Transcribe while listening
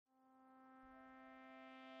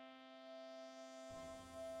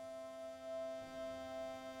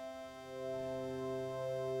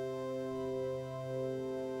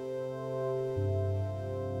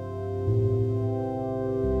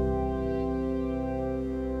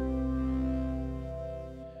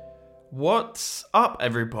What's up,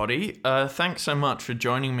 everybody? Thanks so much for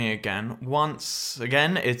joining me again. Once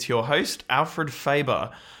again, it's your host, Alfred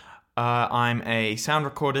Faber. I'm a sound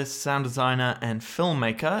recordist, sound designer, and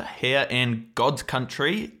filmmaker here in God's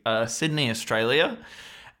country, Sydney, Australia.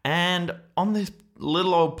 And on this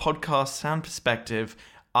little old podcast, Sound Perspective,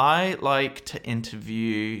 I like to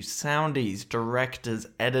interview soundies, directors,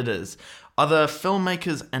 editors, other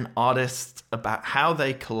filmmakers and artists about how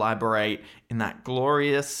they collaborate in that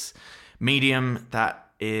glorious medium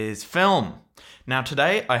that is film. Now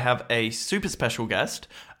today I have a super special guest.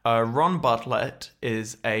 Ron Bartlett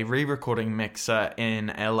is a re-recording mixer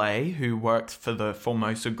in LA who works for the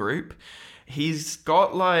Formosa Group. He's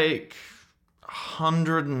got like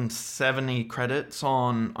 170 credits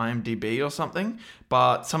on IMDb or something,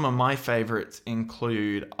 but some of my favorites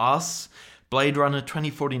include Us, Blade Runner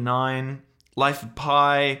 2049, Life of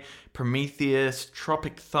Pi, Prometheus,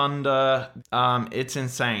 Tropic Thunder. It's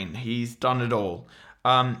insane. He's done it all.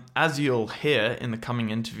 As you'll hear in the coming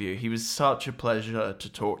interview, he was such a pleasure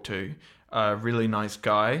to talk to. A really nice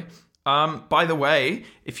guy. By the way,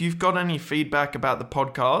 if you've got any feedback about the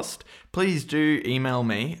podcast, please do email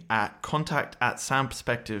me at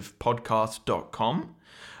contact@soundperspectivepodcast.com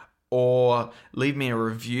or leave me a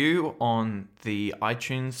review on the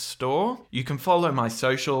iTunes store. You can follow my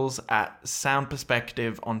socials at Sound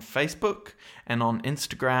Perspective on Facebook, and on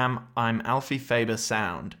Instagram, I'm Alfie Faber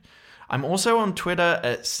Sound. I'm also on Twitter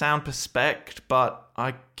at SoundPerspect, but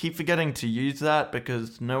I keep forgetting to use that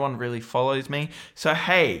because no one really follows me. So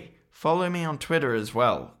hey, follow me on Twitter as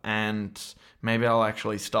well, and maybe I'll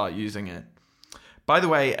actually start using it. By the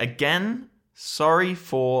way, again, sorry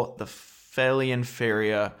for the fairly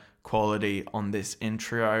inferior quality on this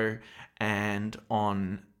intro and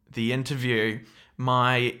on the interview.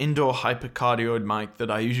 My indoor hypercardioid mic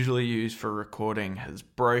that I usually use for recording has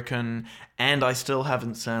broken, and I still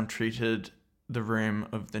haven't sound treated the room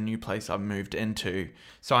of the new place I've moved into.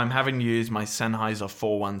 So I'm having to use my Sennheiser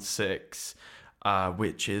 416,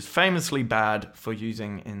 which is famously bad for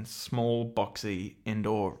using in small, boxy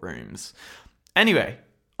indoor rooms. Anyway,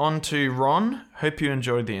 on to Ron. Hope you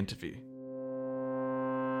enjoyed the interview.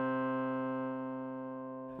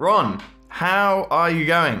 Ron, how are you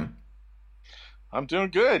going? I'm doing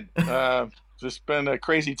good. Just been a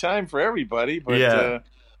crazy time for everybody, but yeah.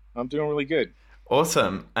 I'm doing really good.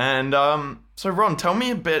 Awesome. And so Ron, tell me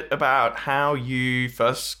a bit about how you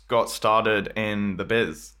first got started in the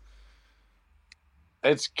biz.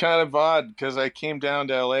 It's kind of odd because I came down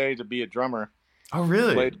to LA to be a drummer. Oh,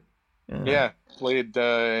 really? Played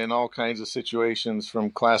in all kinds of situations from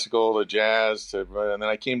classical to jazz and then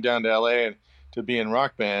I came down to LA to be in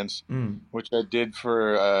rock bands, which I did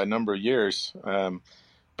for a number of years.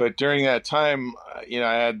 But during that time, I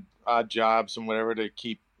had odd jobs and whatever to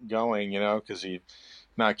keep going, because you're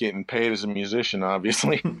not getting paid as a musician,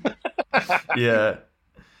 obviously. Yeah.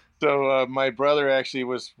 So my brother actually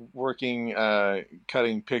was working,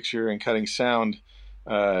 cutting picture and cutting sound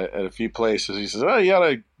at a few places. He says, "Oh, you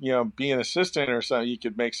ought to, be an assistant or something. You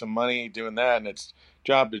could make some money doing that, and it's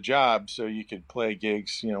job to job, so you could play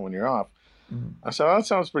gigs, when you're off." I said, "Oh, that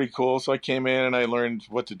sounds pretty cool." So I came in and I learned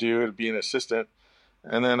what to do to be an assistant.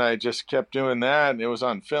 And then I just kept doing that. And it was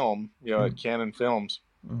on film, at Canon Films,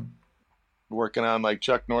 working on like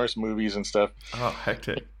Chuck Norris movies and stuff. Oh,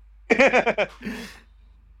 hectic.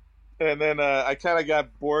 And then I kind of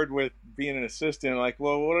got bored with being an assistant. Like,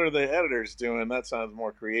 well, what are the editors doing? That sounds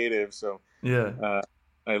more creative. So yeah,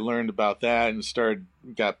 I learned about that and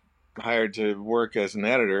got hired to work as an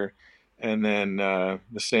editor. And then the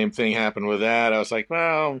same thing happened with that. I was like,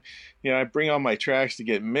 well, I bring all my tracks to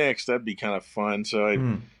get mixed. That'd be kind of fun. So I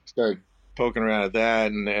started poking around at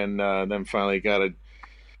that, and then finally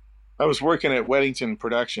I was working at Weddington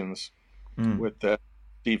Productions with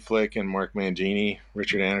Steve Flick and Mark Mangini,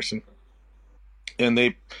 Richard Anderson. And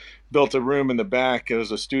they built a room in the back. It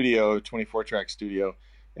was a studio, a 24-track studio,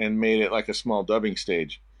 and made it like a small dubbing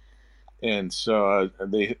stage. And so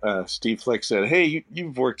Steve Flick said, "Hey,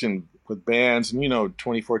 you've worked with bands and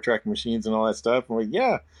 24-track machines and all that stuff." I'm like,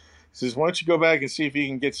 "Yeah." He says, "Why don't you go back and see if you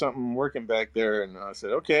can get something working back there?" And I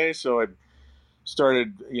said, "Okay." So I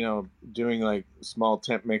started, doing like small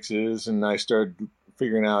temp mixes, and I started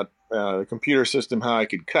figuring out the computer system, how I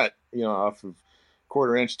could cut, off of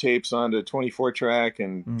 1/4-inch tapes onto 24-track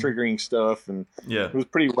and triggering stuff. And it was a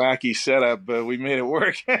pretty wacky setup, but we made it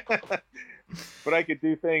work. But I could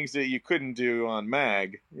do things that you couldn't do on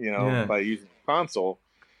Mag, by using console.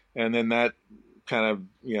 And then that kind of,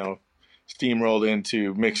 steamrolled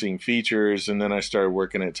into mixing features. And then I started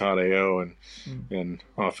working at Todd AO, and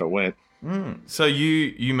off it went. So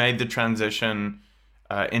you made the transition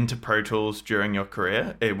into Pro Tools during your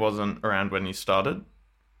career? It wasn't around when you started?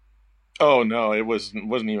 Oh no, it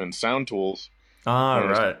wasn't even Sound Tools. Ah,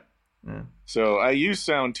 right. Yeah. So I used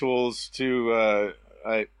Sound Tools to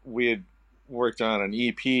we had worked on an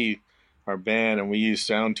EP, our band, and we used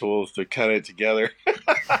Sound Tools to cut it together.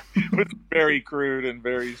 It was very crude and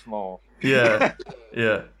very small. Yeah.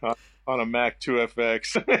 Yeah. On a Mac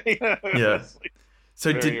 2FX. Yeah.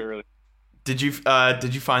 So very early. Did you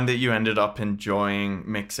find that you ended up enjoying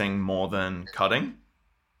mixing more than cutting?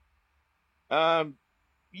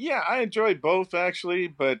 Yeah, I enjoyed both actually,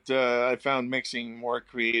 but I found mixing more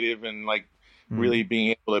creative and like really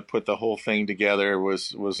being able to put the whole thing together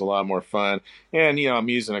was a lot more fun. And I'm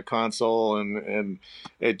using a console and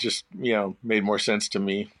it just made more sense to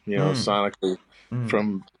me, sonically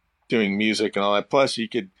from doing music and all that. Plus, you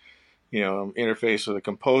could interface with the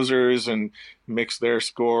composers and mix their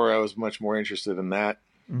score. I was much more interested in that.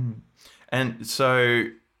 And so,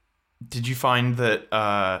 did you find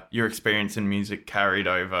that your experience in music carried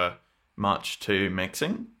over much to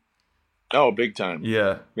mixing? Oh, big time.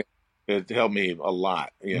 Yeah. It helped me a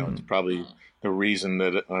lot. It's probably the reason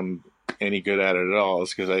that I'm any good at it at all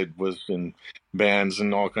is because I was in bands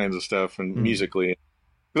and all kinds of stuff and musically.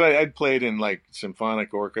 Because I'd played in like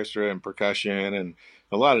symphonic orchestra and percussion and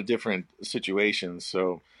a lot of different situations.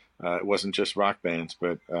 So it wasn't just rock bands,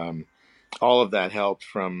 but all of that helped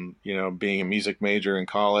from being a music major in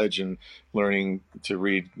college and learning to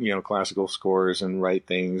read classical scores and write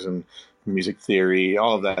things and music theory.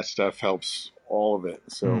 All of that stuff helps all of it.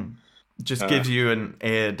 So just gives you an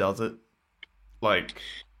ear, does it?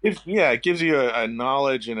 It gives you a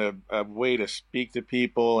knowledge and a way to speak to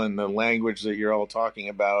people and the language that you're all talking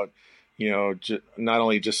about. Not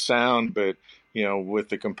only just sound, but with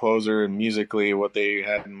the composer and musically what they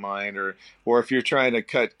had in mind, or if you're trying to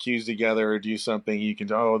cut cues together or do something, you can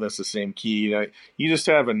that's the same key. You just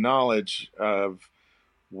have a knowledge of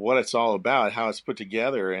what it's all about, how it's put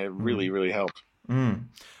together, and it really, really helped.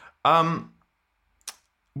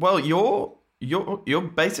 Well, you're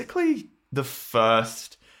basically the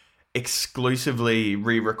first exclusively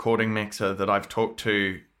re-recording mixer that I've talked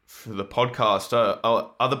to for the podcast.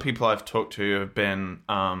 Other people I've talked to have been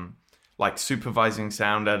like supervising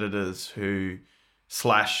sound editors who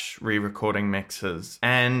 / re-recording mixers,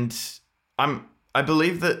 and I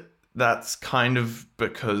believe that's kind of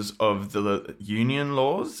because of the union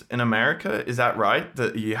laws in America. Is that right?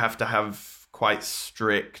 That you have to have quite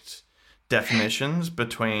strict definitions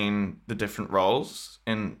between the different roles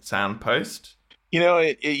in sound post?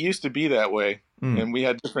 It used to be that way, and we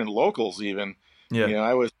had different locals even. Yeah.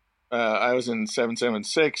 I was in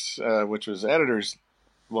 776, which was editor's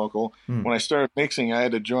local. When I started mixing, I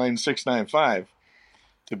had to join 695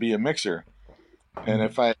 to be a mixer.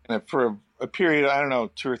 And for a period, I don't know,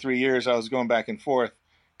 2 or 3 years, I was going back and forth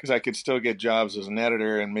because I could still get jobs as an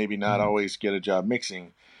editor and maybe not always get a job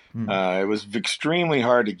mixing. It was extremely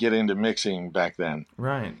hard to get into mixing back then.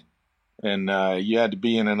 Right. And you had to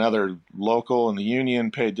be in another local, and the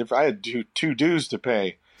union paid different. I had two dues to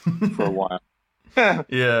pay for a while.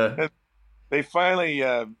 Yeah. And they finally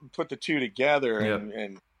put the two together,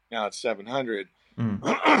 and now it's 700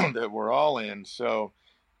 that we're all in. So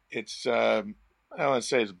it's I don't want to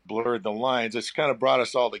say it's blurred the lines. It's kind of brought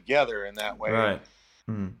us all together in that way. Right.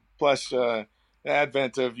 Plus, the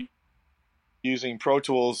advent of using Pro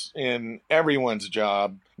Tools in everyone's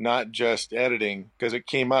job, not just editing, because it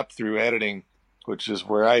came up through editing, which is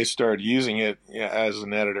where I started using it as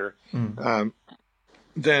an editor.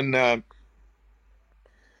 Then,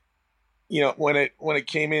 when it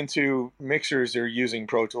came into mixers, they're using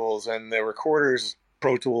Pro Tools, and the recorders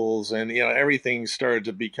Pro Tools, and everything started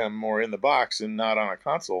to become more in the box and not on a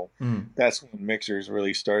console. That's when mixers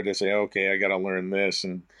really started to say, okay, I got to learn this,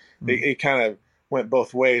 and it kind of went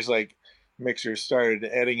both ways. Like, mixers started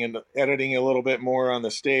editing a little bit more on the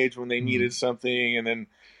stage when they needed something, and then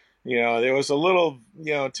there was a little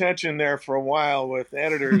tension there for a while with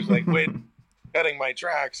editors like, wait, cutting my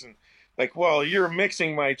tracks, and like, well, you're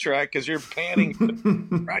mixing my track because you're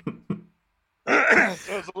panning right.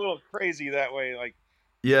 So it's a little crazy that way. Like,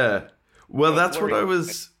 yeah, well, that's what I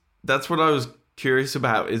was curious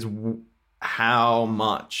about, is how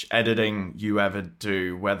much editing you ever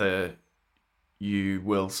do, whether you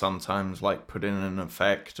will sometimes like put in an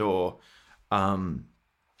effect or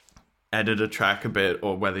edit a track a bit,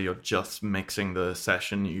 or whether you're just mixing the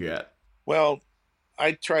session you get. Well,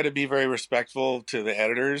 I try to be very respectful to the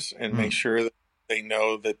editors and make sure that they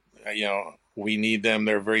know that we need them.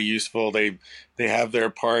 They're very useful. They have their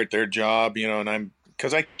part, their job, and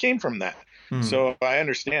because I came from that, so I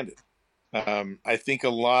understand it. I think a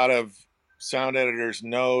lot of sound editors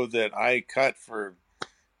know that I cut for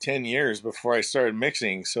 10 years before I started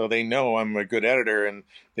mixing. So they know I'm a good editor and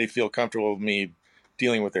they feel comfortable with me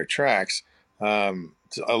dealing with their tracks. A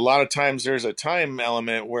lot of times there's a time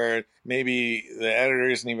element where maybe the editor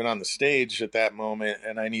isn't even on the stage at that moment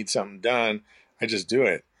and I need something done. I just do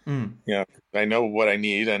it. Mm. You know, I know what I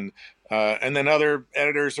need. And then other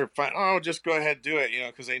editors are fine. Oh, just go ahead, do it. You know,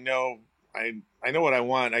 because they know I know what I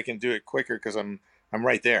want. I can do it quicker because I'm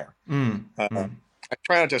right there. Mm. I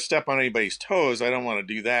try not to step on anybody's toes. I don't want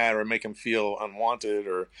to do that or make them feel unwanted,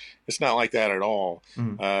 or it's not like that at all.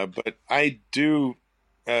 But I do,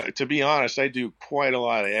 to be honest, I do quite a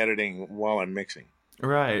lot of editing while I'm mixing.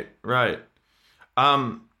 Right.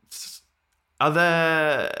 Are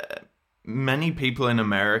there many people in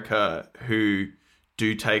America who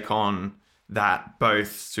do take on that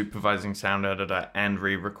both supervising sound editor and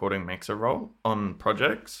re-recording mixer role on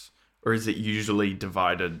projects? Or is it usually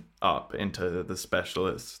divided up into the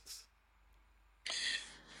specialists?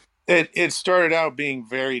 It started out being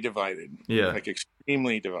very divided. Yeah. Like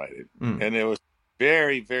extremely divided. And there was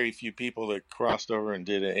very, very few people that crossed over and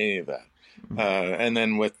did any of that. And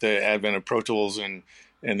then with the advent of Pro Tools and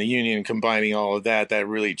the union combining all of that, that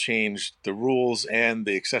really changed the rules and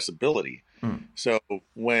the accessibility. So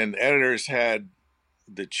when editors had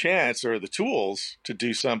the chance or the tools to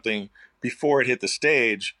do something before it hit the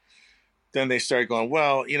stage, then they started going,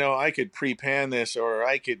 well, you know, I could pre-pan this, or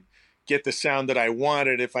I could get the sound that I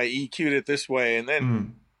wanted if I EQ'd it this way and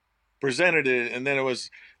then presented it. And then it was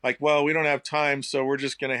like, well, we don't have time, so we're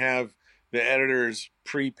just going to have the editors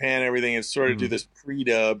pre-pan everything and sort of do this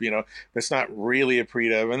pre-dub, you know, that's not really a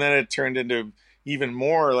pre-dub. And then it turned into even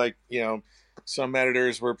more like, you know, some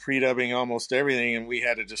editors were pre-dubbing almost everything and we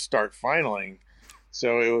had to just start finaling.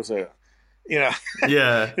 So it was a, you know,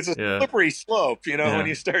 it's a slippery slope, you know, when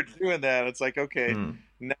you start doing that, it's like, okay,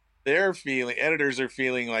 now editors are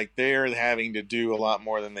feeling like they're having to do a lot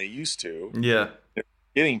more than they used to. Yeah. They're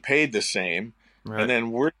getting paid the same. Right. And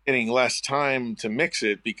then we're getting less time to mix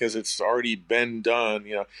it because it's already been done.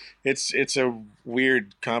 You know, it's a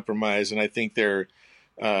weird compromise. And I think they're,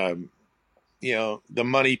 you know, the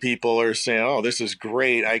money people are saying, oh, this is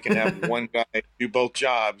great. I can have one guy do both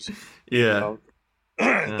jobs. Yeah. You know?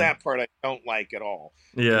 That part I don't like at all.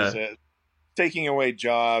 Yeah. Taking away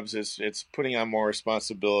jobs, it's putting on more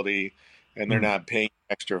responsibility, and they're not paying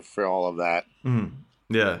extra for all of that.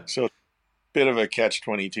 Yeah. So it's a bit of a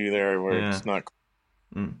catch-22 there where it's not.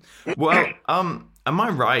 Well, am I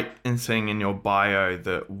right in saying in your bio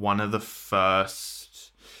that one of the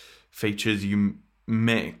first features you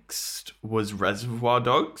mixed was Reservoir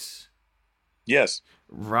Dogs? Yes.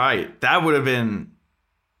 Right. That would have been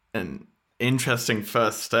an interesting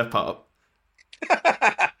first step up.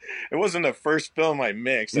 It wasn't the first film I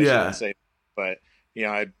mixed, I shouldn't say, but you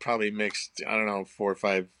know, I'd probably mixed, I don't know, 4 or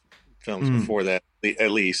 5 films before that,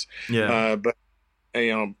 at least. Yeah. But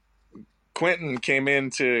you know, Quentin came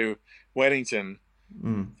into Weddington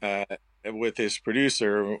with his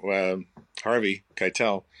producer Harvey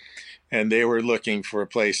Keitel, and they were looking for a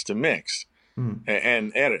place to mix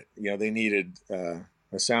and edit. You know, they needed a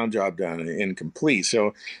sound job done, incomplete.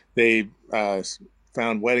 So they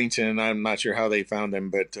found Weddington. I'm not sure how they found him,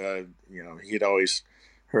 but you know, he'd always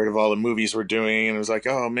heard of all the movies we're doing, and it was like,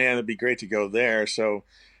 oh man, it'd be great to go there. So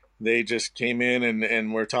they just came in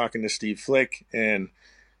and we're talking to Steve Flick, and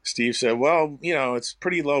Steve said, well, you know, it's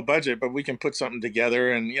pretty low budget, but we can put something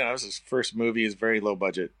together. And, you know, this is his first movie, is very low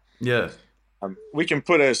budget. Yeah. We can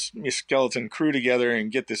put a skeleton crew together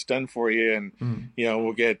and get this done for you. And, you know,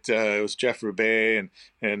 we'll get, it was Jeff Roubaix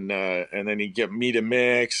and then he'd get me to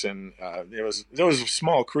mix. And it was a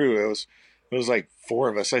small crew. It was like 4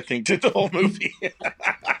 of us, I think, did the whole movie.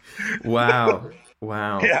 Wow.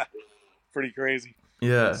 Yeah. Pretty crazy.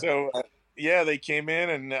 Yeah. So, yeah, they came in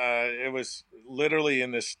and it was literally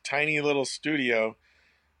in this tiny little studio.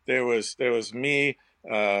 There was me,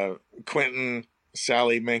 Quentin,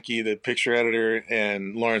 Sally Menke, the picture editor,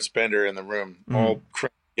 and Lawrence Bender in the room, all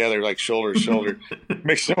crammed together like shoulder to shoulder,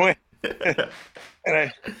 mixing away.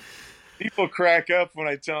 And people crack up when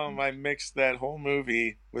I tell them I mixed that whole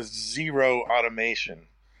movie with 0 automation.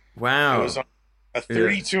 Wow. It was on a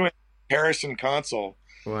 32-inch Harrison console.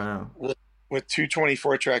 Wow. With 2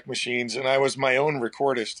 24-track machines, and I was my own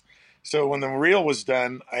recordist. So when the reel was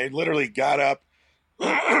done, I literally got up,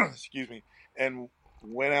 excuse me, and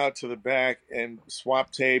went out to the back and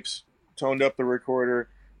swapped tapes, toned up the recorder,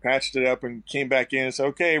 patched it up, and came back in and said,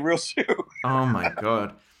 okay, reel 2. Oh my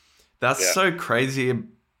God. That's so crazy,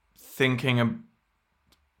 thinking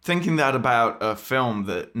that about a film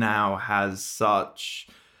that now has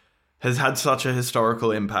had such a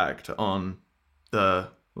historical impact on the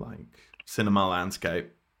cinema landscape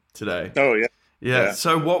today. Oh yeah. Yeah. Yeah.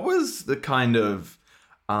 So what was the kind of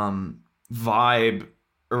vibe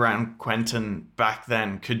around Quentin back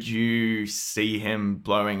then? Could you see him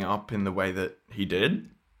blowing up in the way that he did?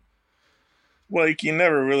 Well, you can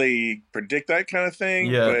never really predict that kind of thing,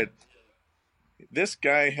 Yeah. but this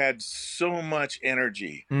guy had so much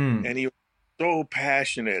energy Mm. and he was so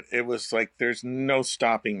passionate. It was like there's no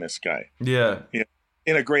stopping this guy. Yeah. You know,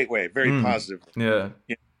 in a great way, very Mm. positive. Yeah.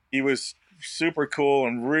 You know, he was super cool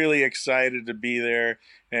and really excited to be there,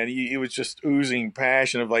 and he was just oozing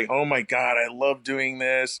passion of like, oh my god, I love doing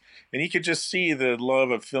this. And you could just see the love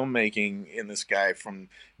of filmmaking in this guy from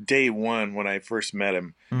day one when I first met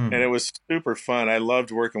him, and it Mm. was super fun. I loved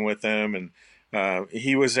working with him, and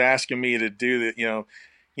he was asking me to do the,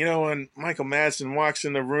 when Michael Madsen walks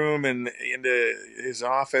in the room and into his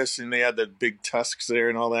office, and they had the big tusks there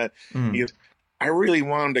and all that. He Mm. goes, I really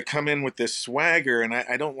want him to come in with this swagger, and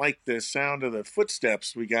I don't like the sound of the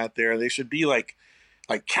footsteps we got there. They should be like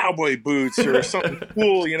cowboy boots or something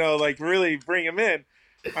cool, like really bring him in.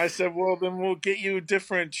 I said, well, then we'll get you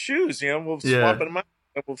different shoes. We'll swap Yeah. them out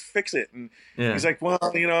and we'll fix it. And Yeah. he's like, well,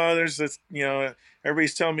 there's this,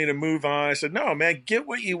 everybody's telling me to move on. I said, no, man, get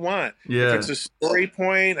what you want. If Yeah. it's a story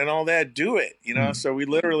point and all that, do it. Mm. So we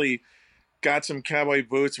literally got some cowboy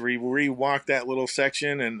boots. We re-walked that little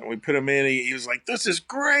section and we put him in. He was like, "This is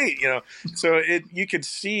great," So you could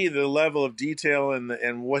see the level of detail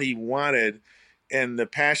and what he wanted, and the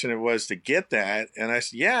passion it was to get that. And I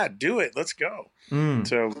said, "Yeah, do it. Let's go." Mm.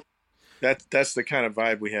 So that's the kind of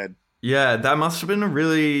vibe we had. Yeah, that must have been a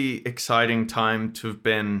really exciting time to have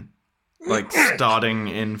been like starting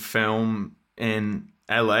in film in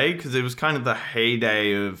LA, because it was kind of the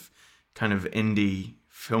heyday of kind of indie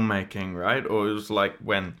filmmaking, right? Or it was like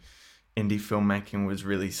when indie filmmaking was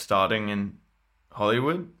really starting in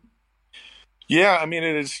Hollywood. Yeah, I mean,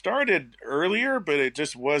 it had started earlier, but it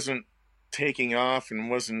just wasn't taking off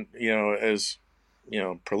and wasn't, as,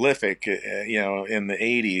 prolific, in the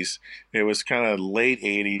 80s. It was kind of late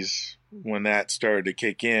 80s when that started to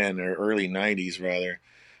kick in, or early 90s, rather.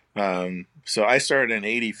 So I started in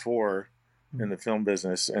 84 in the film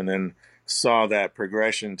business, and then saw that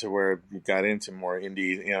progression to where we got into more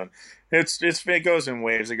indie. It goes in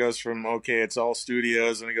waves. It goes from, okay, it's all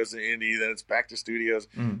studios, and it goes to indie, then it's back to studios.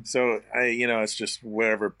 Mm. So it's just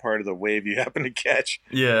whatever part of the wave you happen to catch.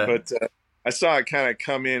 Yeah. But I saw it kind of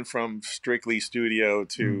come in from strictly studio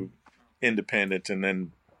to independent,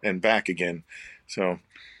 and back again. So,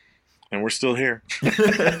 and we're still here.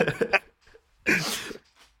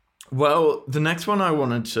 Well, the next one I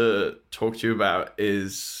wanted to talk to you about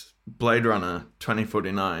is Blade Runner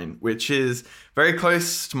 2049, which is very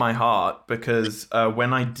close to my heart because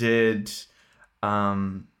when I did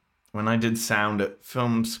sound at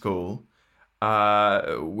film school,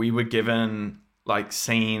 we were given like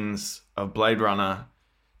scenes of Blade Runner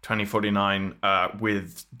 2049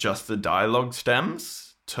 with just the dialogue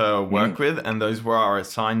stems to work with, and those were our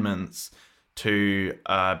assignments to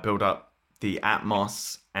build up the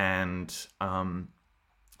Atmos and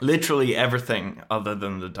literally everything other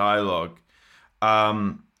than the dialogue.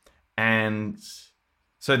 And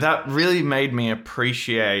so that really made me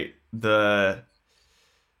appreciate the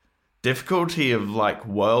difficulty of like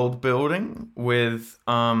world building with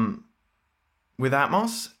Atmos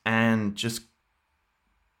and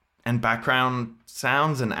background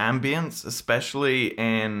sounds and ambience, especially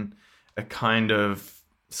in a kind of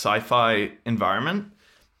sci-fi environment.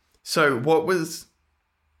 So what was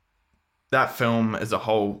that film as a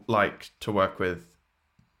whole like to work with?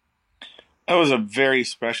 That was a very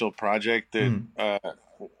special project that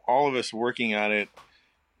all of us working on it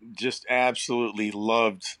just absolutely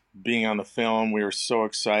loved being on the film. We were so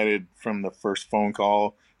excited from the first phone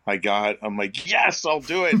call I got. I'm like, yes, I'll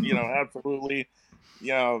do it. Absolutely.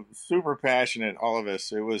 Super passionate, all of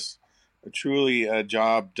us. It was truly a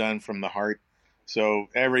job done from the heart. So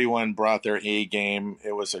everyone brought their A game.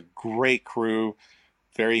 It was a great crew,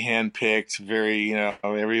 very handpicked,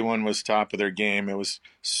 everyone was top of their game. It was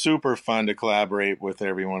super fun to collaborate with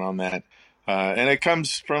everyone on that. And it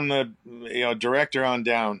comes from the director on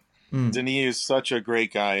down. Denis is such a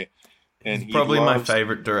great guy. And He's probably my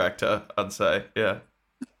favorite director, I'd say. Yeah.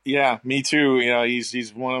 Yeah, me too.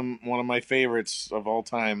 He's one of my favorites of all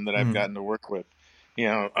time that I've gotten to work with.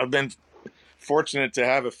 I've been fortunate to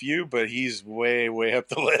have a few, but he's way, way up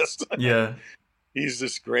the list. Yeah. He's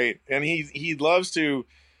just great. And he loves to,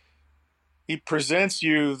 he presents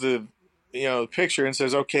you the picture and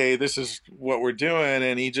says, okay, this is what we're doing.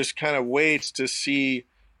 And he just kind of waits to see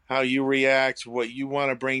how you react, what you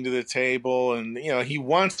want to bring to the table, and he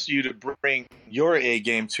wants you to bring your A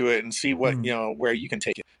game to it and see what where you can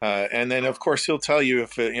take it. And then of course he'll tell you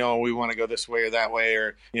if we want to go this way or that way,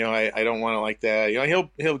 or I don't want it like that.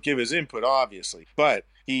 He'll give his input, obviously, but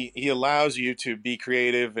he allows you to be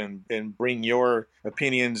creative and bring your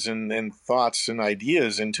opinions and thoughts and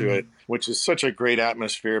ideas into it, which is such a great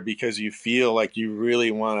atmosphere because you feel like you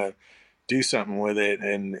really want to do something with it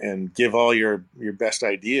and give all your best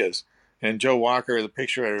ideas. And Joe Walker, the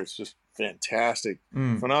picture editor, is just fantastic,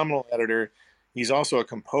 phenomenal editor. He's also a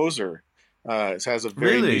composer. Has a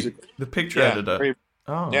very musical, the picture editor. Very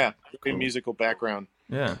cool. musical background.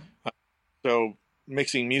 Yeah. So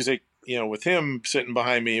mixing music, with him sitting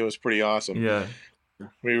behind me, it was pretty awesome. Yeah.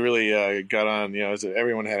 We really got on.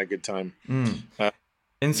 Everyone had a good time. In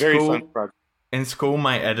very school, fun project. In school,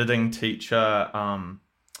 my editing teacher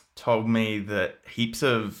told me that heaps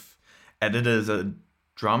of editors are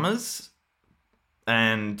drummers,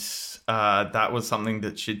 and that was something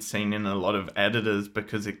that she'd seen in a lot of editors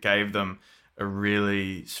because it gave them a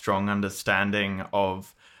really strong understanding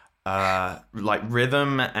of like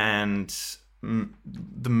rhythm and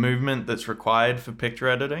the movement that's required for picture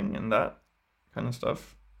editing and that kind of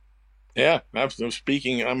stuff. Yeah, absolutely.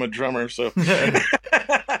 Speaking, I'm a drummer, so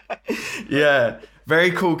yeah,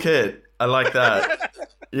 very cool kid. I like that.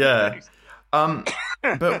 Yeah.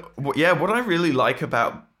 But yeah, what I really like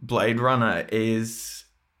about Blade Runner is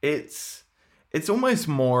it's almost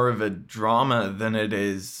more of a drama than it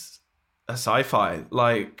is a sci-fi.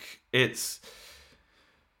 Like I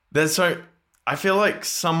feel like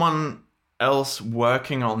someone else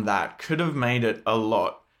working on that could have made it a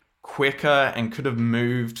lot quicker and could have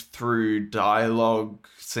moved through dialogue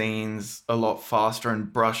scenes a lot faster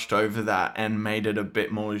and brushed over that and made it a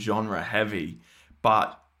bit more genre heavy.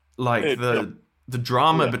 But like the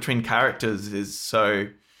drama between characters is so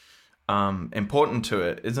important to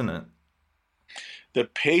it, isn't it? The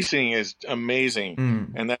pacing is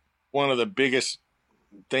amazing, and that's one of the biggest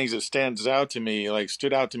things that stood out to me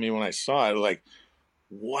when I saw it. Like,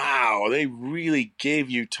 wow, they really gave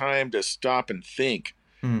you time to stop and think,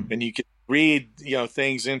 and you could read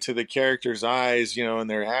things into the characters' eyes, and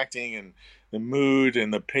their acting and the mood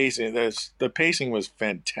and the pacing. The pacing was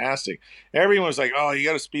fantastic. Everyone was like, "Oh, you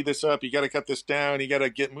got to speed this up. You got to cut this down. You got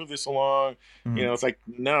to move this along." It's like,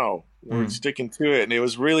 no, we're sticking to it. And it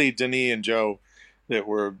was really Denis and Joe that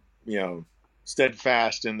were,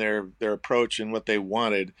 steadfast in their approach and what they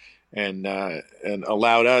wanted, and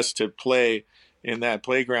allowed us to play in that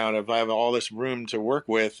playground of I have all this room to work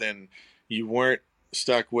with, and you weren't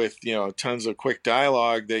stuck with tons of quick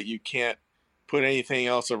dialogue that you can't put anything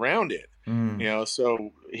else around it.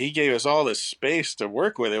 So he gave us all this space to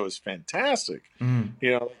work with. It was fantastic.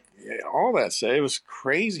 All that said, it was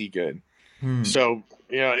crazy good. So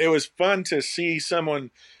it was fun to see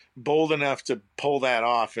someone bold enough to pull that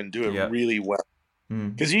off and do it really well.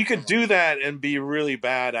 Because you could do that and be really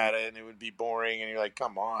bad at it, and it would be boring, and you're like,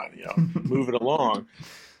 come on, move it along.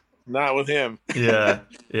 Not with him. Yeah.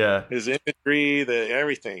 His imagery,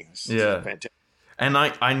 everything. Fantastic. And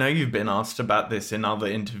I know you've been asked about this in other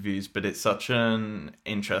interviews, but it's such an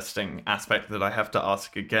interesting aspect that I have to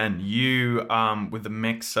ask again. You, with the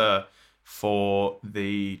mixer for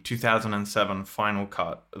the 2007 final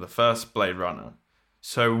cut, the first Blade Runner.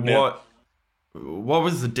 So what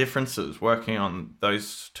was the differences working on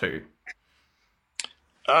those two?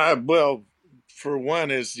 Well, for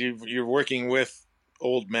one is you're working with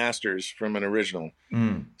old masters from an original.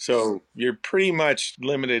 So you're pretty much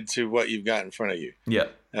limited to what you've got in front of you. Yeah.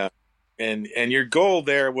 And your goal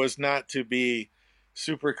there was not to be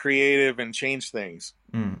super creative and change things.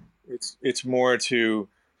 It's more to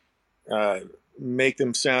make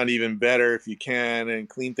them sound even better if you can, and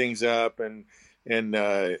clean things up. And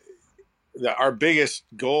our biggest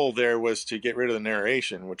goal there was to get rid of the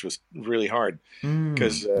narration, which was really hard.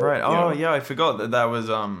 Because right. I forgot that was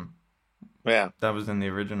that was in the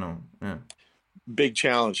original. Yeah. Big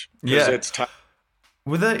challenge. Yeah. It's tough.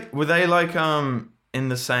 Were they like in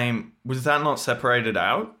the same? Was that not separated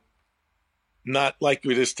out? Not like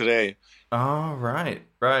it is today. Oh, right.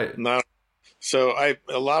 No. So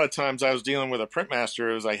a lot of times I was dealing with a print master.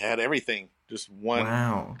 It was I had everything, just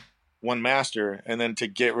one master, and then to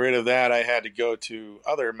get rid of that, I had to go to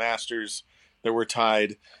other masters that were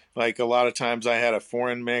tied. Like a lot of times I had a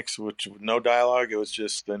foreign mix, which no dialogue. It was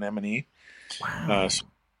just an M&E. Wow.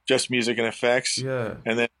 Just music and effects. Yeah.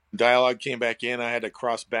 And then dialogue came back in. I had to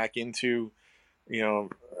cross back into,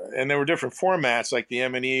 and there were different formats. Like the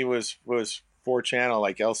M&E was 4-channel,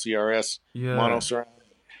 like LCRS mono surround.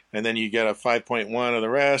 And then you get a 5.1 of the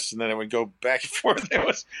rest, and then it would go back and forth. It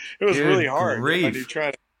was really hard. Grief. You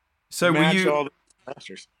try to So match all the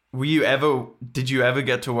masters. did you ever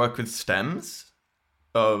get to work with stems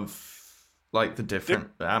of like the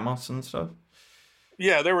different Atmos and stuff?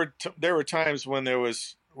 Yeah, there were times when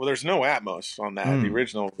there's no Atmos on that. The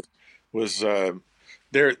original was there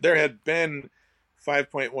had been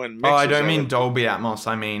 5.1 mixes. Oh, I don't mean Dolby Atmos.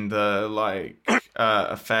 I mean the like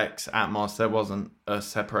effects Atmos. There wasn't a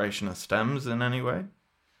separation of stems in any way.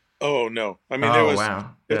 Oh no! I mean there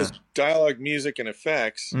was dialogue, music, and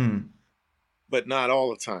effects, but not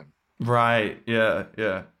all the time. Right. Yeah.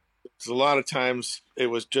 Yeah. A lot of times it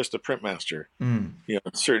was just a print master,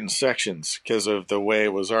 certain sections because of the way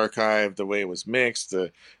it was archived, the way it was mixed,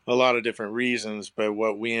 a lot of different reasons. But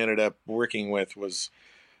what we ended up working with was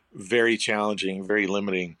very challenging, very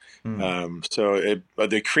limiting. So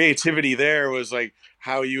the creativity there was like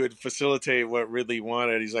how you would facilitate what Ridley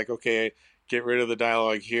wanted. He's like, okay, get rid of the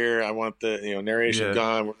dialogue here. I want the narration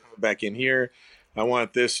gone. We're coming back in here. I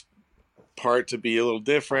want this part to be a little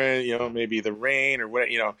different. Maybe the rain or what.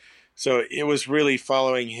 So it was really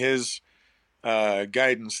following his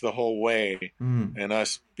guidance the whole way, and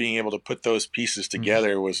us being able to put those pieces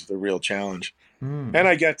together was the real challenge. And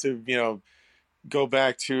I got to go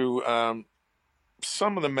back to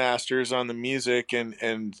some of the masters on the music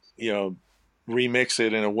and remix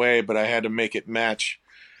it in a way, but I had to make it match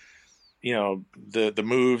the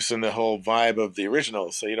moves and the whole vibe of the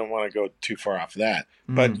original. So you don't want to go too far off that,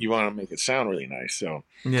 but you want to make it sound really nice. So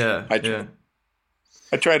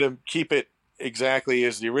I try to keep it exactly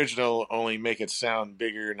as the original, only make it sound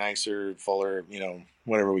bigger, nicer, fuller,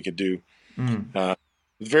 whatever we could do.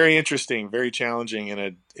 Very interesting, very challenging in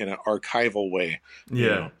an archival way.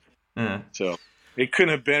 Yeah. So it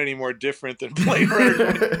couldn't have been any more different than Blade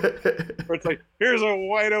Runner. Where it's like, here's a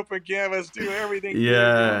wide open canvas, do everything.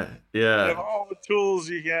 Yeah. You have all the tools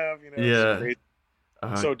you have. It's great.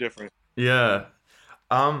 So different. Yeah.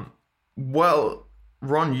 Well,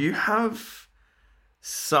 Ron, you have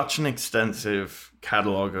such an extensive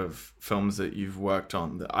catalog of films that you've worked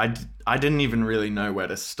on that I didn't even really know where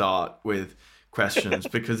to start with questions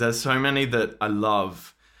because there's so many that I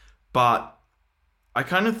love, but I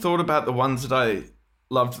kind of thought about the ones that I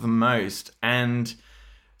loved the most, and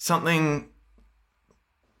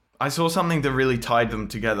I saw something that really tied them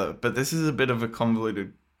together, but this is a bit of a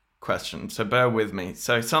convoluted question, so bear with me.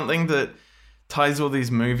 So something that ties all these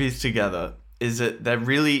movies together is that they're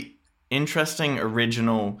really interesting,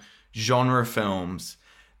 original genre films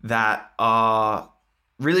that are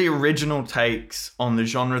really original takes on the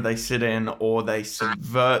genre they sit in, or they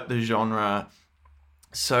subvert the genre.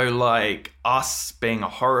 So like Us being a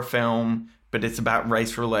horror film, but it's about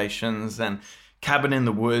race relations, and Cabin in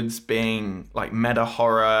the Woods being like meta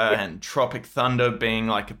horror, and Tropic Thunder being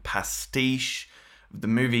like a pastiche of the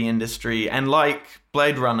movie industry, and like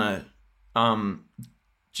Blade Runner,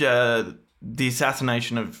 the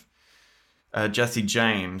assassination of Jesse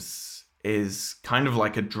James is kind of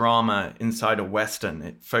like a drama inside a Western.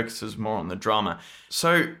 It focuses more on the drama.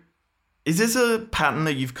 So is this a pattern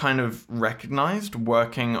that you've kind of recognized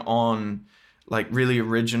working on like really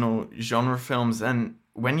original genre films? And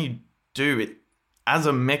when you do it as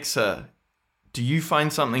a mixer, do you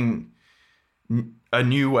find a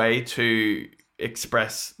new way to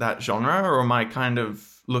express that genre, or am I kind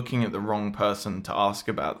of looking at the wrong person to ask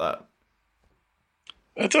about that?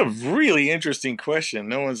 That's a really interesting question.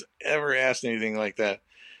 No one's ever asked anything like that.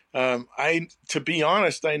 To be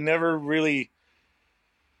honest, I never really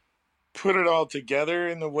put it all together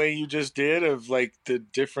in the way you just did of like the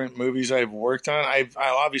different movies I've worked on. I've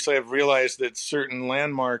realized that certain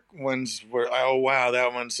landmark ones were, oh wow,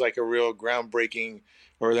 that one's like a real groundbreaking,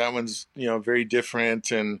 or that one's very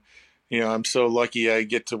different, and I'm so lucky I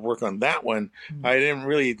get to work on that one. I didn't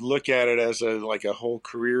really look at it as a whole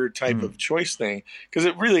career type of choice thing, because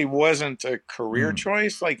it really wasn't a career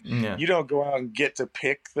choice. Like you don't go out and get to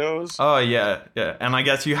pick those. Oh yeah. And I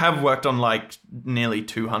guess you have worked on like nearly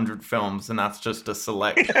 200 films, and that's just a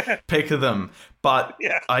select pick of them. But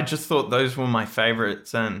I just thought those were my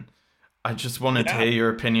favorites, and I just wanted to hear your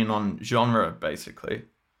opinion on genre, basically.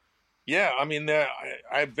 Yeah, I mean,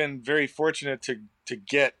 I've been very fortunate to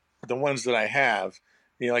get the ones that I have.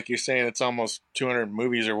 Like you're saying, it's almost 200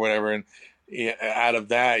 movies or whatever, and out of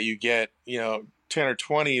that you get 10 or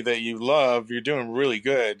 20 that you love. You're doing really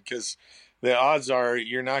good, because the odds are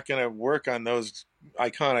you're not going to work on those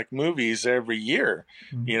iconic movies every year.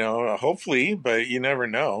 Hopefully, but you never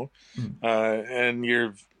know. And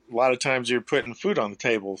a lot of times you're putting food on the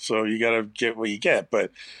table, so you got to get what you get.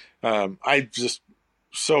 But I just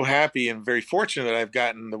so happy and very fortunate that I've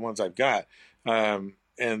gotten the ones I've got.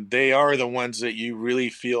 And they are the ones that you really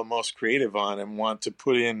feel most creative on and want to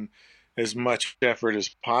put in as much effort as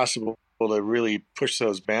possible to really push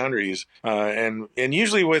those boundaries. And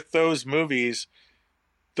usually with those movies,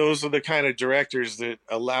 those are the kind of directors that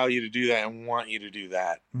allow you to do that and want you to do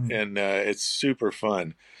that, and it's super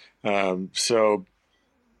fun. So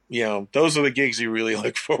those are the gigs you really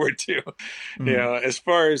look forward to. As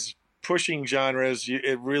far as pushing genres,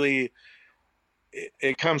 it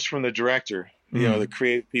comes from the director, the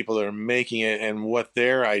creative people that are making it and what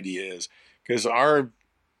their idea is. Because our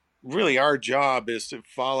job is to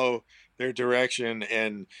follow their direction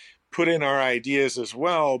and put in our ideas as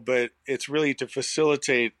well, but it's really to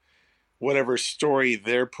facilitate whatever story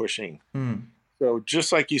they're pushing. So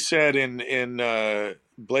just like you said in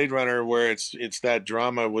Blade Runner, where it's that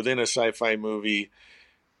drama within a sci-fi movie,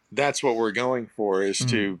 that's what we're going for, is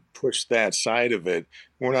to push that side of it.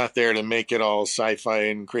 We're not there to make it all sci-fi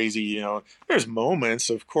and crazy. There's moments,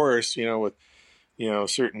 of course, with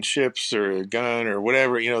certain ships or a gun or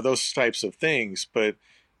whatever, those types of things, but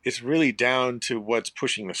it's really down to what's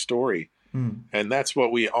pushing the story. And that's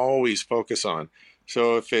what we always focus on.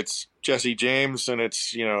 So if it's Jesse James and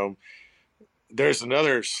it's, there's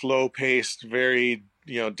another slow paced, very,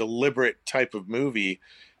 deliberate type of movie.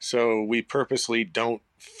 So we purposely don't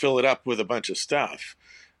fill it up with a bunch of stuff.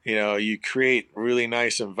 You create really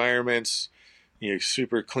nice environments,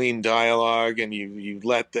 super clean dialogue, and you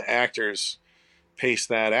let the actors pace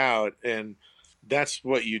that out. And that's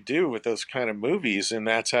what you do with those kind of movies. And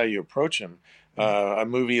that's how you approach them. A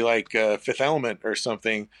movie like Fifth Element or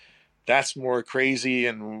something, that's more crazy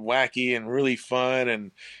and wacky and really fun,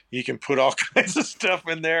 and you can put all kinds of stuff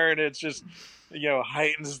in there, and it's just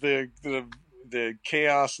heightens the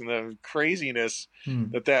chaos and the craziness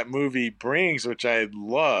that movie brings, which I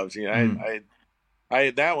loved. I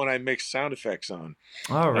that one I mixed sound effects on.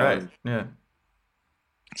 Oh, right.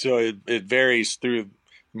 So it varies through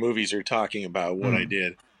movies you're talking about what I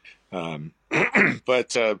did.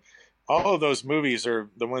 But all of those movies are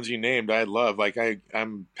the ones you named I love. Like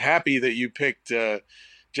I'm happy that you picked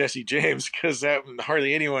Jesse James, because that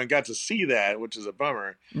hardly anyone got to see that, which is a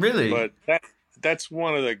bummer. Really? But that's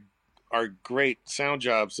one of our great sound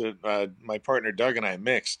jobs that my partner Doug and I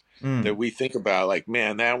mixed, that we think about. Like,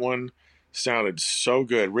 man, that one sounded so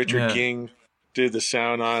good. Richard King did the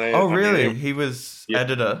sound on it. Oh, really? He was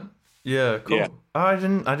editor. Yeah, cool. Yeah. Oh, I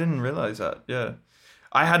didn't realize that. Yeah.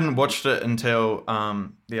 I hadn't watched it until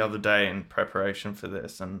the other day in preparation for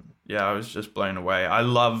this, and I was just blown away. I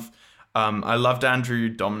loved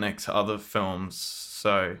Andrew Dominik's other films,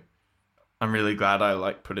 so I'm really glad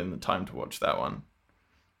I put in the time to watch that one.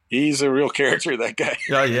 He's a real character, that guy.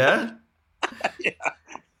 Oh, yeah? Yeah.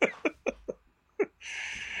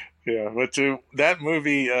 Yeah, but to that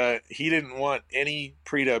movie, he didn't want any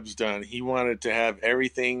pre-dubs done. He wanted to have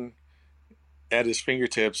everything at his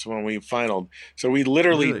fingertips when we finaled. So we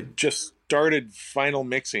literally just started final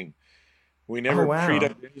mixing. We never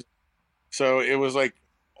pre-dubbed it. So it was like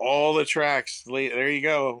all the tracks, there you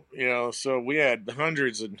go. So we had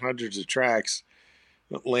hundreds and hundreds of tracks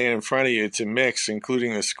laying in front of you to mix,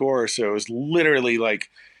 including the score. So it was literally like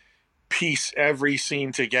piece every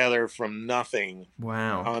scene together from nothing.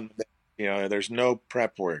 Wow. There's no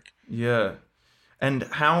prep work. Yeah. And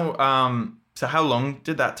how long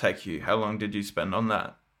did that take you? How long did you spend on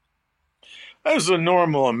that? That was a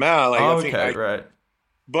normal amount. Right.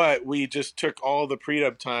 But we just took all the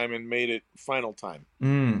pre-dub time and made it final time.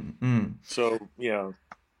 So,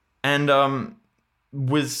 And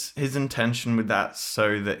was his intention with that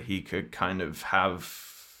so that he could kind of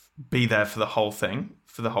be there for the whole thing,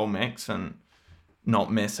 for the whole mix, and not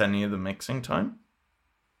miss any of the mixing time?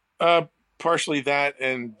 Partially that,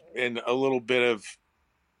 and a little bit of,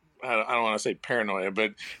 I don't want to say paranoia,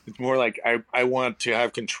 but it's more like I want to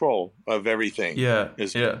have control of everything. Yeah.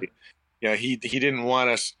 He didn't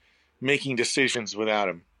want us making decisions without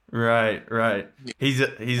him. Right. He's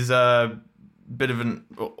a bit of an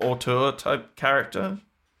auteur type character.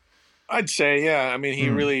 I'd say, yeah. I mean, he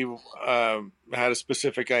really had a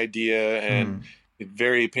specific idea and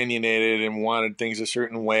very opinionated and wanted things a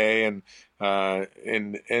certain way, and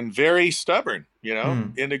very stubborn.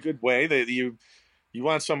 In a good way. That you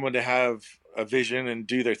want someone to have a vision and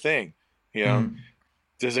do their thing.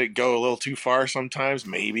 Does it go a little too far sometimes?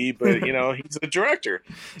 Maybe, but he's the director,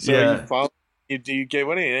 so you follow. You get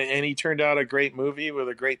what and he turned out a great movie with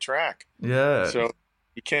a great track. Yeah. So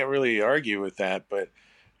you can't really argue with that. But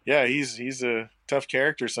yeah, he's a tough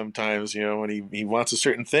character sometimes. When he wants a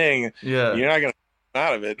certain thing, you're not gonna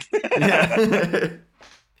out of it.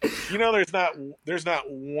 There's not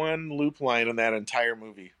one loop line in that entire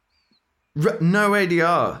movie. No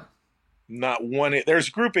ADR. Not one. There's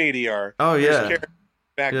group ADR. Oh, yeah. There's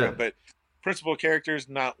background, but principal characters,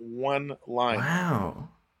 not one line. Wow.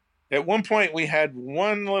 At one point, we had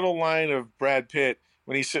one little line of Brad Pitt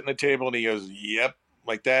when he's sitting at the table and he goes, "Yep,"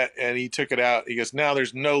 like that, and he took it out. He goes, "Now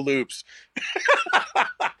there's no loops."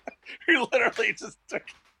 He literally just took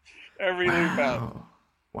every loop out.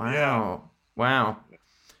 Wow. Yeah. Wow.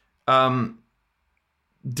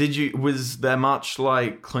 Was there much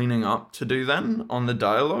like cleaning up to do then on the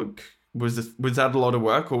dialogue? Was that a lot of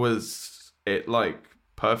work, or was it like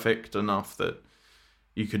perfect enough that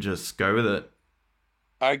you could just go with it?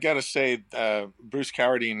 I gotta say, Bruce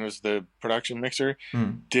Cowardine was the production mixer.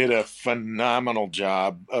 Mm. Did a phenomenal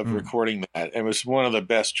job of recording that. It was one of the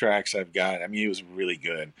best tracks I've got. I mean, it was really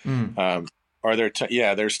good.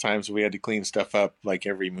 There's times we had to clean stuff up like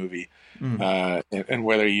every movie, and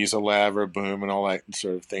whether you use a lav or a boom and all that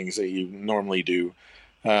sort of things that you normally do.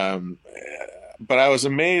 But I was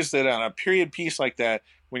amazed that on a period piece like that,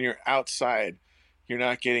 when you're outside, you're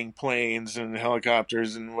not getting planes and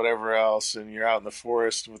helicopters and whatever else, and you're out in the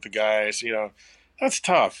forest with the guys. That's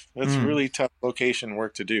tough. That's really tough location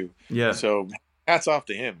work to do. Yeah. So hats off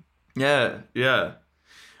to him. Yeah, yeah.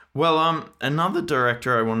 Well, another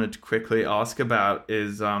director I wanted to quickly ask about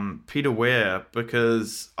is Peter Weir,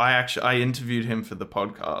 because I interviewed him for the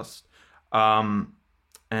podcast,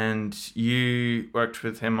 and you worked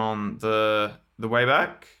with him on the Way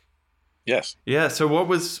Back. Yes. Yeah. So what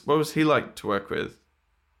was he like to work with?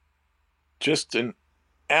 Just an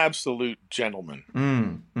absolute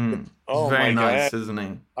gentleman. Oh, very nice, isn't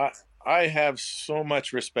he? I have so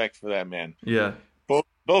much respect for that man. Yeah.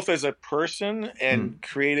 Both as a person and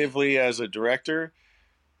creatively as a director.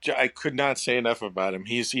 I could not say enough about him.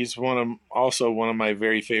 He's also one of my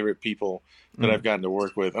very favorite people that I've gotten to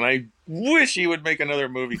work with, and I wish he would make another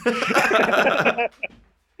movie. So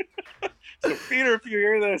Peter, if you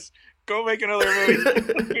hear this, go make another movie.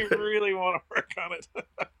 We really want to work on it.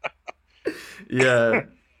 Yeah.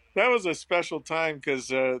 That was a special time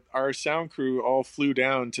because our sound crew all flew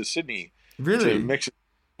down to Sydney. Really? To mix it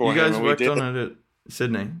for you guys him. worked on it at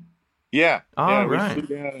Sydney? Yeah. Oh, yeah, right. We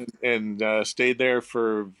flew down and stayed there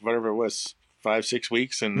for whatever it was, 5-6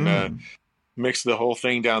 weeks, and mixed the whole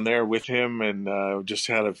thing down there with him, and just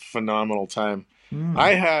had a phenomenal time.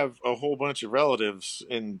 I have a whole bunch of relatives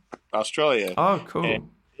in Australia. Oh, cool. And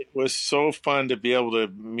it was so fun to be able to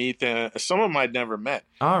meet them. Some of them I'd never met.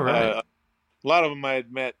 Oh, right. A lot of them I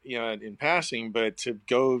had met, in passing, but to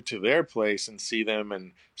go to their place and see them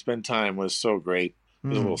and spend time was so great. It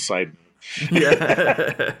was a little side note.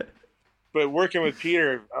 Yeah. But working with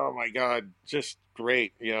Peter, oh my God, just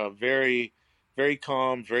great. Very, very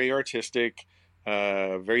calm, very artistic,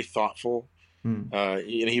 very thoughtful.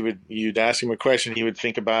 You'd ask him a question, he would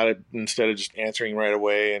think about it instead of just answering right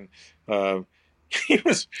away. And he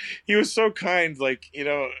was so kind. Like,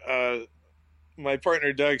 my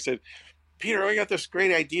partner Doug said, "Peter, I got this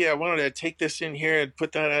great idea. I wanted to take this in here and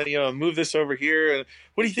put that, move this over here. And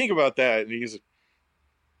what do you think about that?" And he's,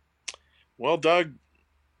 "Well, Doug,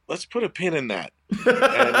 let's put a pin in that."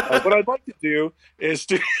 And what I'd like to do is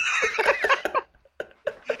to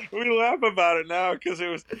we laugh about it now because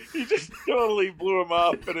he just totally blew him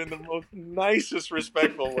off, but in the most nicest,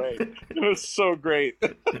 respectful way. It was so great.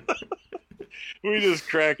 We just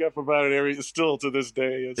crack up about it still to this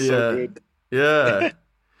day. It's so good. Yeah.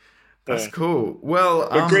 That's cool. Well,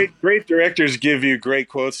 but great directors give you great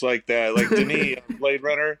quotes like that. Like Denis on Blade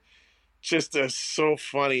Runner, just so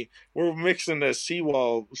funny. We're mixing the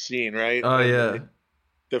seawall scene, right? Oh, yeah.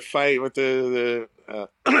 The fight with the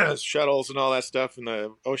shuttles and all that stuff in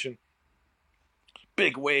the ocean.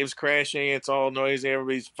 Big waves crashing, it's all noisy,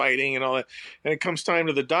 everybody's fighting and all that. And it comes time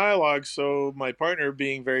to the dialogue, so my partner,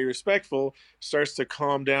 being very respectful, starts to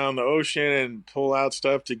calm down the ocean and pull out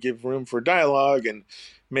stuff to give room for dialogue and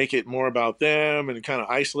make it more about them and kind of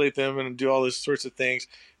isolate them and do all this sorts of things.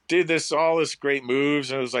 Did all this great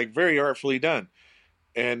moves, and it was like very artfully done.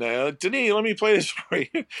 And Denis, let me play this for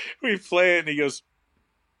you. We play it, and he goes,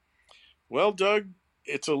 "Well, Doug,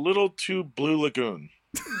 it's a little too Blue Lagoon."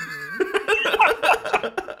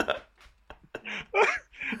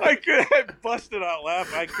 I busted out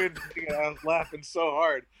laughing. I couldn't. I was laughing so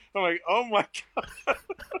hard. I'm like, "Oh my God!"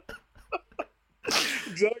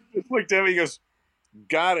 Doug just looked at me. He goes,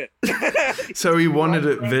 "Got it." So he wanted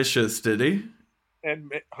it vicious, did he?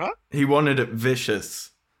 And He wanted it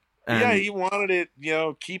vicious. Yeah, he wanted it.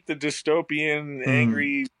 Keep the dystopian,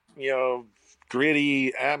 angry,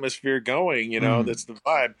 gritty atmosphere going. That's the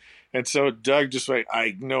vibe. And so Doug just like,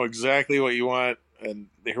 "I know exactly what you want, and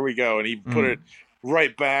here we go." And he put it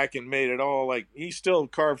right back and made it all like, he still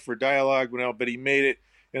carved for dialogue, but he made it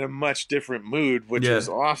in a much different mood, which is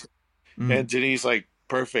awesome. And Denis like,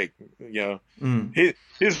 perfect. Mm.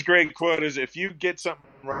 His great quote is, "If you get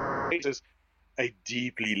something right, he says, I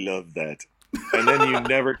deeply love that," and then you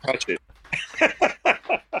never touch it.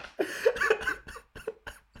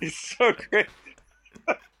 It's so great.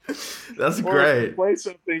 That's Or if you great. play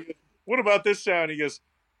something, what about this sound? He goes,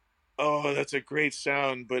 "Oh, that's a great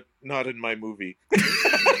sound, but not in my movie."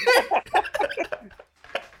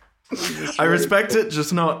 I respect it,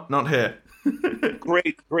 just not here.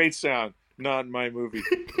 Great sound, not in my movie.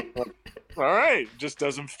 All right, just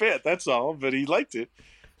doesn't fit. That's all. But he liked it.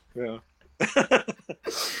 Yeah,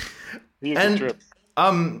 he was a And trip.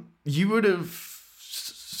 you would have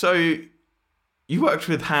so you worked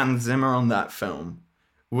with Hans Zimmer on that film.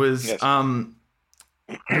 Was Yes.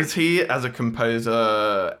 Was he as a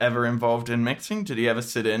composer ever involved in mixing? Did he ever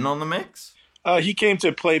sit in on the mix? He came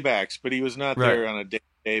to playbacks, but he was not Right. there on a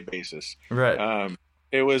day-to-day basis. Right.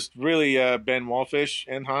 It was really Ben Wallfish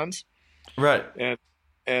and Hans, Right.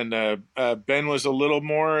 and Ben was a little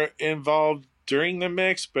more involved during the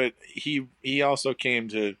mix, but he also came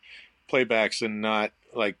to playbacks and not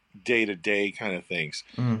like day-to-day kind of things.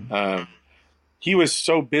 Mm. He was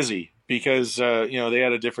so busy because they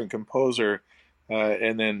had a different composer,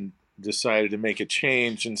 and then decided to make a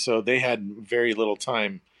change, and so they had very little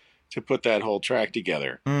time to put that whole track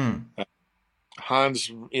together. Mm.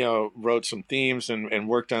 Hans, wrote some themes and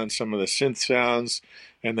worked on some of the synth sounds,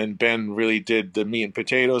 and then Ben really did the meat and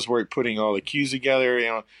potatoes work, putting all the cues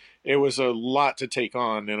together. It was a lot to take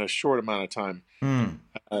on in a short amount of time. Mm.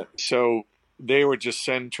 So they would just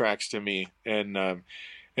send tracks to me, and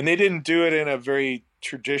they didn't do it in a very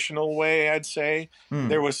traditional way, I'd say. Mm.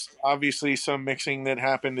 There was obviously some mixing that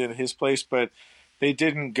happened in his place, but they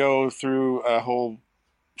didn't go through a whole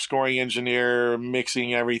scoring engineer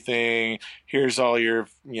mixing everything. Here's all your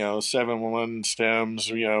 7/1 stems.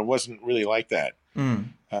 It wasn't really like that.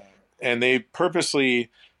 Mm. And they purposely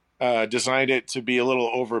designed it to be a little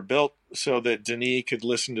overbuilt so that Denis could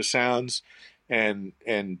listen to sounds and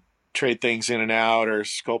trade things in and out or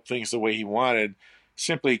sculpt things the way he wanted,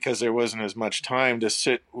 simply because there wasn't as much time to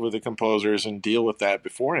sit with the composers and deal with that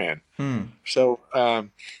beforehand. Mm. So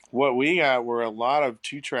what we got were a lot of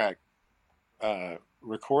 2-track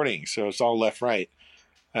recordings, so it's all left right,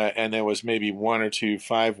 and there was maybe 1 or 2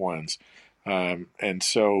 5/1s, and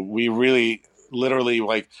so we really literally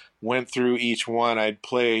like went through each one. I'd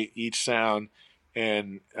play each sound,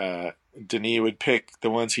 and Denis would pick the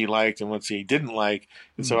ones he liked and ones he didn't like,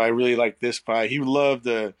 and so I really liked this guy. He loved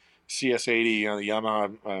the CS80, the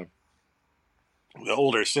Yamaha, the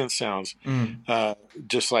older synth sounds,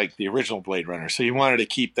 just like the original Blade Runner. So he wanted to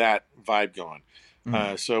keep that vibe going.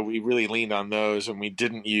 So we really leaned on those, and we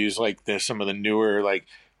didn't use like some of the newer like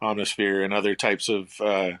Omnisphere and other types of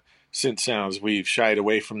synth sounds. We've shied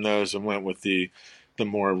away from those and went with the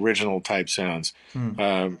more original type sounds.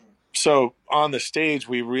 So on the stage,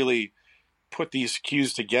 we really put these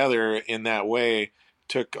cues together in that way.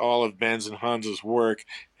 Took all of Ben's and Hans's work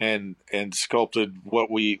and sculpted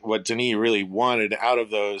what Denis really wanted out of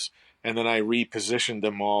those, and then I repositioned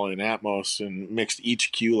them all in Atmos and mixed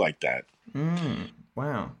each cue like that.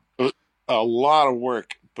 Wow. It was a lot of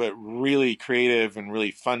work, but really creative and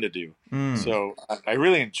really fun to do. So I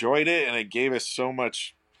really enjoyed it, and it gave us so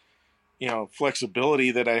much,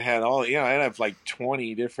 flexibility that I had I'd have like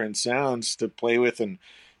 20 different sounds to play with and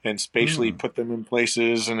spatially put them in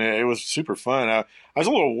places, and it was super fun. I was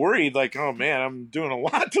a little worried, like, oh man, I'm doing a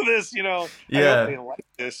lot to this, I hope they like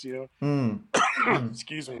this,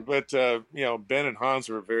 Excuse me. But Ben and Hans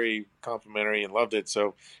were very complimentary and loved it, so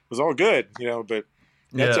it was all good, but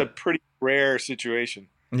that's a pretty rare situation.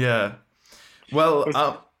 Yeah. Well,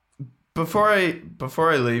 before I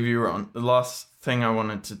leave you, Ron, the last thing I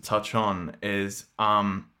wanted to touch on is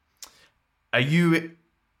are you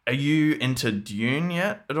into Dune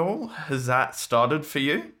yet at all? Has that started for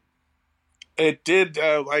you? It did.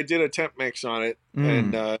 I did a temp mix on it,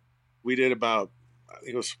 and we did about, I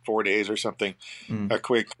think it was 4 days or something, a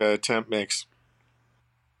quick temp mix.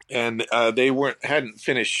 And they hadn't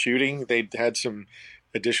finished shooting. They had some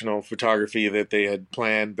additional photography that they had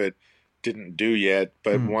planned but didn't do yet,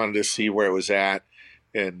 but wanted to see where it was at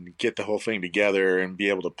and get the whole thing together and be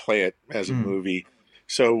able to play it as a movie.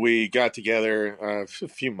 So we got together a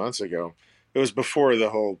few months ago. It was before the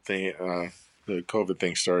whole thing, the COVID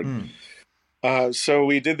thing started. So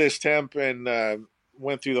we did this temp and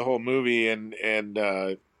went through the whole movie, and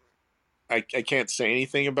I can't say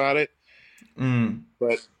anything about it,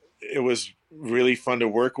 but it was really fun to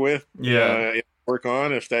work with. Work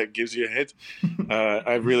on, if that gives you a hint.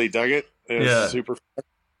 I really dug it. It was super fun.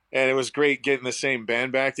 And it was great getting the same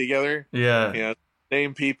band back together.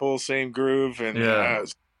 Same people, same groove, and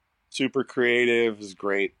super creative, is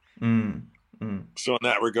great. Mm. So in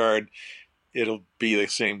that regard, it'll be the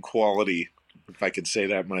same quality, if I could say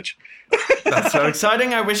that much. That's so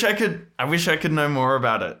exciting. I wish I could know more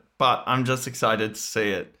about it, but I'm just excited to see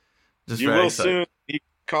it. Just You very will excited. soon. You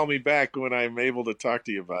call me back when I'm able to talk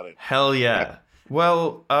to you about it. Hell yeah.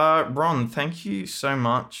 Well, Ron, thank you so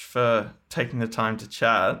much for taking the time to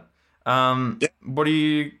chat. What do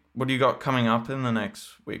you got coming up in the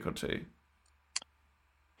next week or two?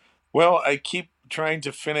 Well, I keep trying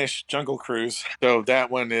to finish Jungle Cruise, so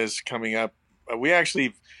that one is coming up. We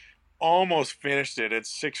actually almost finished it. It's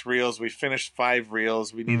 6 reels. We finished 5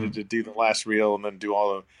 reels. We needed to do the last reel and then do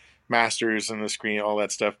all the masters and the screen, all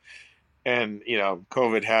that stuff. And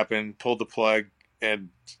COVID happened, pulled the plug, and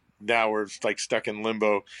now we're like stuck in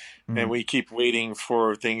limbo. And we keep waiting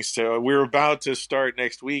for things to. We're about to start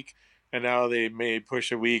next week, and now they may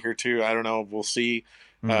push a week or two. I don't know. We'll see.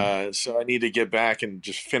 So I need to get back and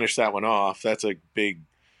just finish that one off. That's a big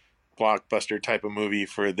blockbuster type of movie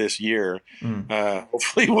for this year.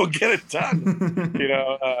 Hopefully we'll get it done.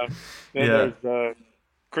 Then there's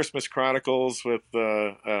Christmas Chronicles with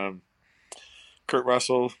Kurt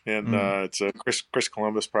Russell, and it's a Chris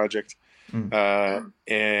Columbus project.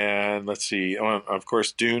 And let's see, of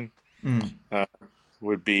course, Dune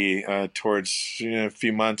would be towards a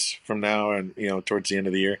few months from now, and towards the end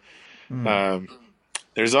of the year.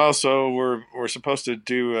 There's also we're supposed to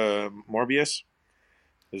do Morbius,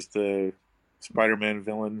 is the Spider-Man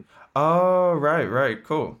villain. Oh, right,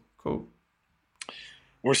 cool.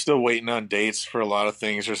 We're still waiting on dates for a lot of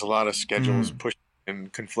things. There's a lot of schedules pushing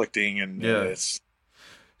and conflicting, and it's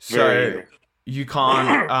so you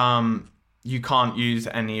can't use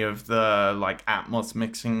any of the like Atmos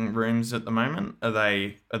mixing rooms at the moment. Are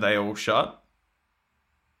they all shut?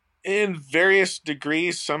 In various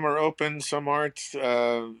degrees. Some are open, some aren't.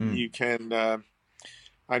 You can.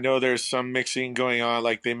 I know there's some mixing going on.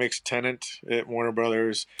 Like they mixed Tenet at Warner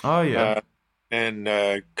Brothers. Oh yeah. And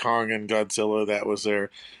Kong and Godzilla, that was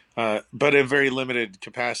there. But in very limited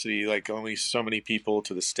capacity, like only so many people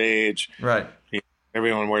to the stage. Right.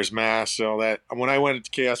 Everyone wears masks, all that. When I went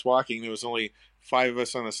to Chaos Walking, there was only 5 of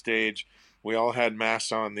us on the stage. We all had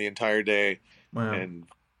masks on the entire day. Wow. And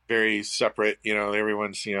very separate.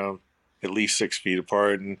 Everyone's, at least 6 feet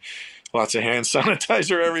apart, and lots of hand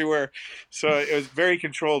sanitizer everywhere. So it was very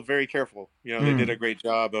controlled, very careful. They did a great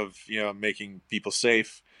job of, making people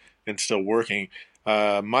safe and still working.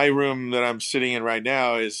 My room that I'm sitting in right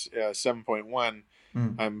now is 7.1.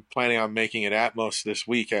 I'm planning on making it Atmos this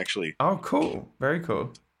week, actually. Oh, cool. Very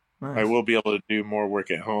cool. Nice. I will be able to do more work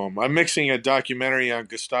at home. I'm mixing a documentary on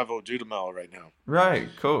Gustavo Dudamel right now. Right.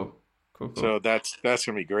 Cool. So that's going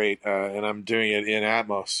to be great. And I'm doing it in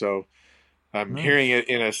Atmos. So I'm hearing it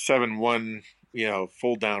in a 7.1,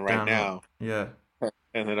 full down right now. Yeah.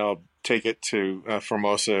 And then I'll take it to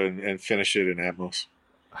Formosa and finish it in Atmos.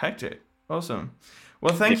 Hectic. Awesome.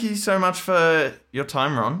 Well, thank you so much for your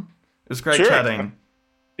time, Ron. It was great chatting.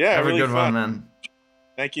 Yeah, have really a good fun. one, man.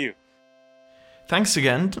 Thank you. Thanks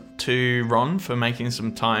again to Ron for making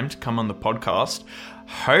some time to come on the podcast.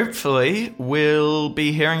 Hopefully, we'll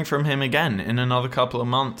be hearing from him again in another couple of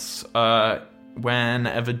months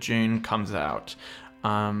whenever Dune comes out.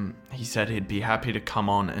 He said he'd be happy to come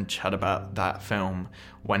on and chat about that film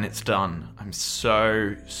when it's done. I'm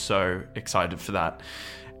so excited for that.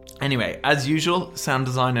 Anyway, as usual, sound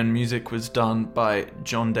design and music was done by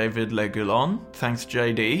John David Legoulon. Thanks,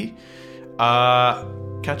 JD.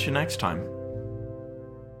 Catch you next time.